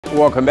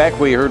Welcome back.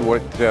 We heard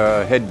what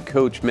head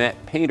coach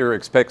Matt Painter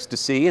expects to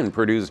see in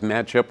Purdue's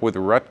matchup with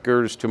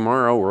Rutgers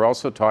tomorrow. We're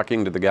also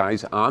talking to the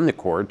guys on the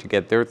court to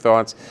get their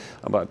thoughts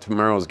about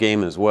tomorrow's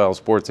game as well.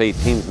 Sports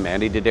 18's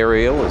Maddie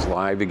D'Addario is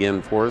live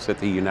again for us at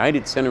the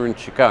United Center in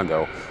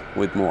Chicago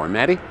with more.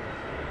 Maddie?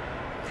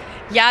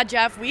 Yeah,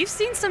 Jeff, we've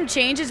seen some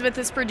changes with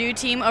this Purdue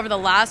team over the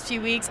last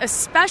few weeks,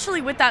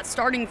 especially with that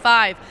starting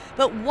five.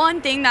 But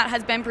one thing that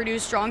has been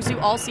Purdue's strong suit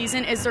all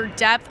season is their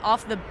depth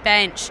off the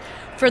bench.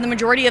 For the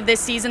majority of this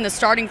season, the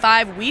starting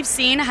five we've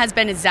seen has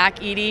been Zach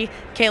Edey,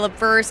 Caleb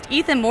First,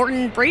 Ethan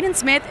Morton, Braden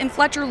Smith, and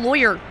Fletcher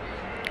Lawyer.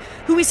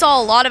 Who we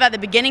saw a lot of at the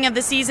beginning of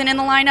the season in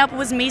the lineup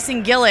was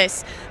Mason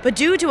Gillis, but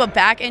due to a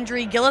back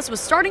injury, Gillis was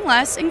starting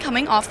less and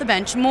coming off the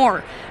bench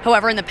more.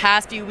 However, in the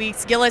past few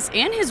weeks, Gillis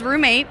and his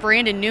roommate,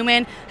 Brandon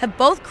Newman, have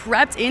both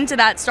crept into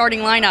that starting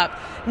lineup.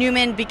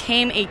 Newman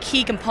became a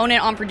key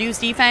component on Purdue's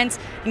defense,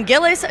 and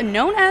Gillis,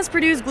 known as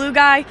Purdue's glue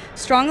guy,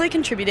 strongly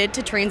contributed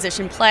to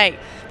transition play.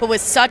 But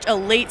with such a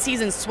late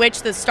season switch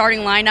to the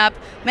starting lineup,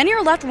 many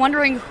are left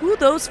wondering who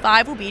those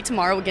five will be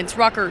tomorrow against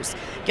Rutgers.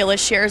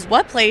 Gillis shares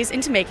what plays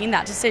into making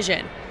that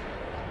decision.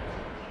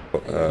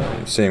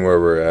 Seeing where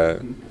we're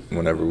at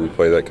whenever we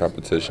play that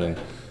competition,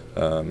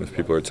 if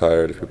people are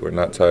tired, if people are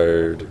not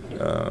tired,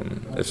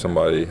 if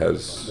somebody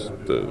has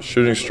the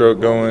shooting stroke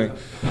going,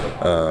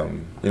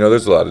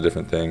 there's a lot of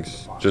different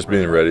things. Just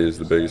being ready is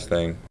the biggest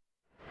thing.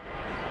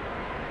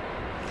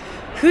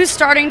 Who's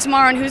starting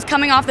tomorrow and who's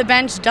coming off the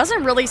bench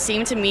doesn't really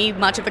seem to me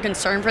much of a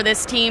concern for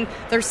this team.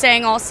 They're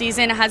saying all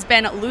season has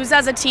been lose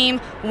as a team,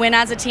 win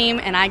as a team,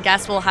 and I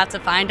guess we'll have to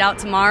find out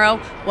tomorrow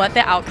what the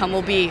outcome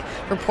will be.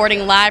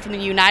 Reporting live from the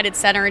United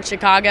Center in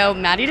Chicago,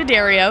 Maddie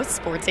D'Addario,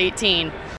 Sports 18.